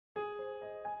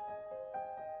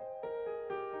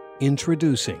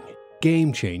Introducing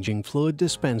game-changing fluid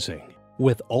dispensing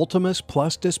with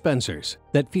UltimusPlus dispensers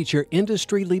that feature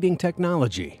industry-leading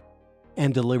technology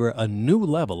and deliver a new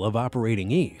level of operating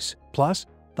ease, plus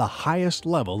the highest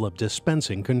level of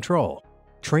dispensing control.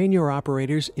 Train your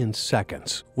operators in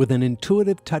seconds with an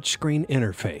intuitive touchscreen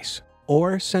interface,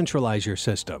 or centralize your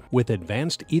system with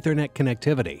advanced Ethernet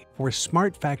connectivity for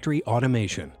smart factory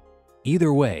automation.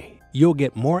 Either way, you'll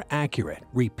get more accurate,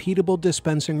 repeatable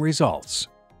dispensing results.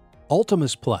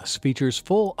 UltimusPlus features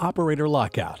full operator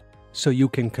lockout, so you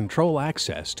can control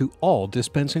access to all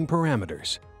dispensing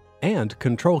parameters and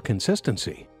control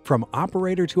consistency from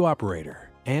operator to operator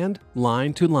and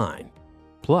line to line.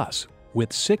 Plus,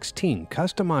 with 16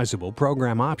 customizable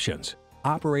program options,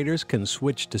 operators can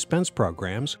switch dispense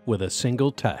programs with a single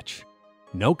touch.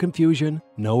 No confusion,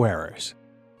 no errors.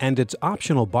 And its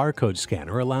optional barcode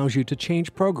scanner allows you to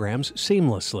change programs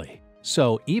seamlessly.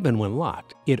 So even when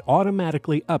locked, it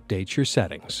automatically updates your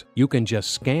settings. You can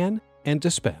just scan and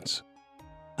dispense.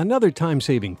 Another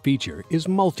time-saving feature is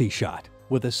multi-shot.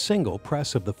 With a single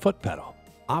press of the foot pedal,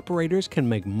 operators can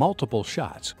make multiple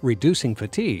shots, reducing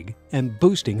fatigue and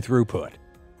boosting throughput.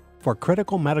 For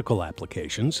critical medical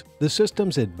applications, the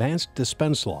system's advanced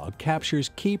dispense log captures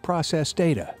key process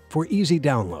data for easy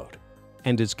download,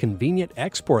 and its convenient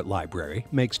export library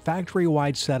makes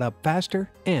factory-wide setup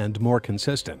faster and more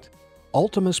consistent.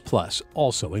 UltimusPlus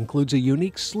also includes a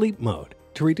unique sleep mode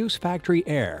to reduce factory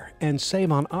air and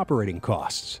save on operating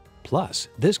costs. Plus,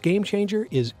 this game changer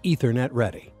is Ethernet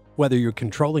ready, whether you're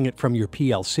controlling it from your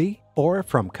PLC or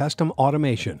from custom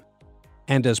automation.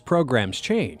 And as programs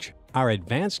change, our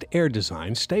advanced air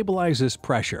design stabilizes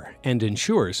pressure and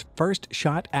ensures first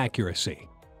shot accuracy.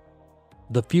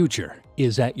 The future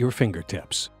is at your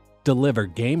fingertips. Deliver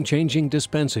game-changing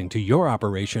dispensing to your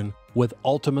operation with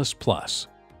UltimusPlus.